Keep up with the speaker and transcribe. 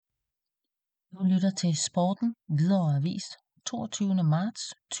Du lytter til Sporten, Hvidovre Avis, 22. marts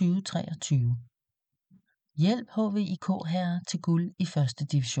 2023. Hjælp Hv.IK-herrer til guld i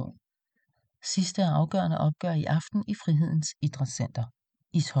 1. division. Sidste og afgørende opgør i aften i Frihedens Idrætscenter.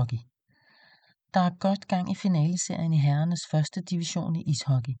 Ishockey. Der er godt gang i finaleserien i herrenes 1. division i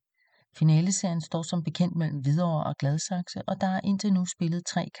ishockey. Finaleserien står som bekendt mellem Hvidovre og Gladsaxe, og der er indtil nu spillet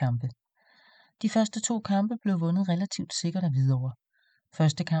 3 kampe. De første 2 kampe blev vundet relativt sikkert af Hvidovre.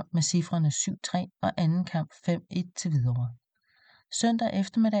 Første kamp med cifrene 7-3 og anden kamp 5-1 til Hvidovre. Søndag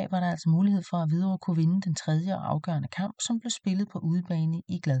eftermiddag var der altså mulighed for, at Hvidovre kunne vinde den 3. og afgørende kamp, som blev spillet på udebane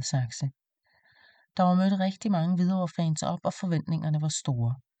i Gladsaxe. Der var mødt rigtig mange Hvidovre-fans op, og forventningerne var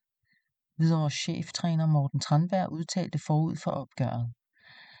store. Hvidovres cheftræner Morten Tranberg udtalte forud for opgøret: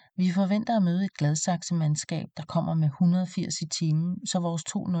 "Vi forventer at møde et Gladsaxe-mandskab, der kommer med 180 i timen, så vores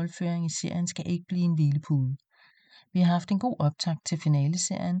 2-0-føring i serien skal ikke blive en hvilepude. Vi har haft en god optakt til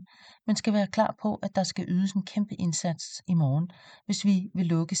finaleserien, men skal være klar på, at der skal ydes en kæmpe indsats i morgen, hvis vi vil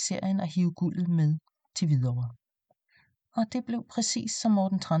lukke serien og hive guldet med til Hvidovre." Og det blev præcis som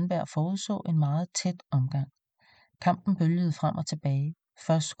Morten Tranberg forudså, en meget tæt omgang. Kampen bølgede frem og tilbage.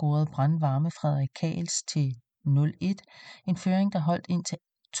 Først scorede brandvarme Frederik Kals til 0-1, en føring der holdt indtil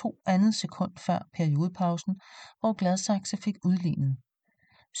 2 sekund før periodepausen, hvor Gladsaxe fik udlignet.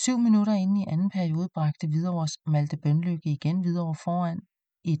 7 minutter inde i anden periode bragte Hvidovres Malte Bønlykke igen Hvidovre foran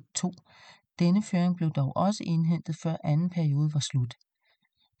 1-2. Denne føring blev dog også indhentet, før anden periode var slut.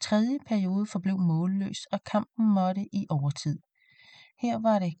 Tredje periode forblev målløs, og kampen måtte i overtid. Her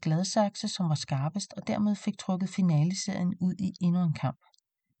var det Gladsaxe, som var skarpest, og dermed fik trukket finaleserien ud i endnu en kamp.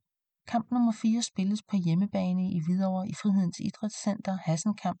 Kamp nummer 4 spilles på hjemmebane i Hvidovre i Frihedens Idrætscenter,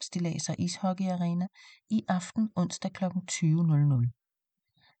 Hassenkamp Stillads Ishockey Arena i aften onsdag kl. 20:00.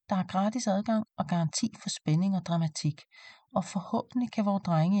 Der er gratis adgang og garanti for spænding og dramatik, og forhåbentlig kan vores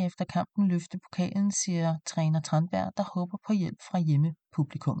drenge efter kampen løfte pokalen, siger træner Tranberg, der håber på hjælp fra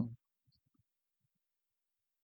hjemmepublikummet.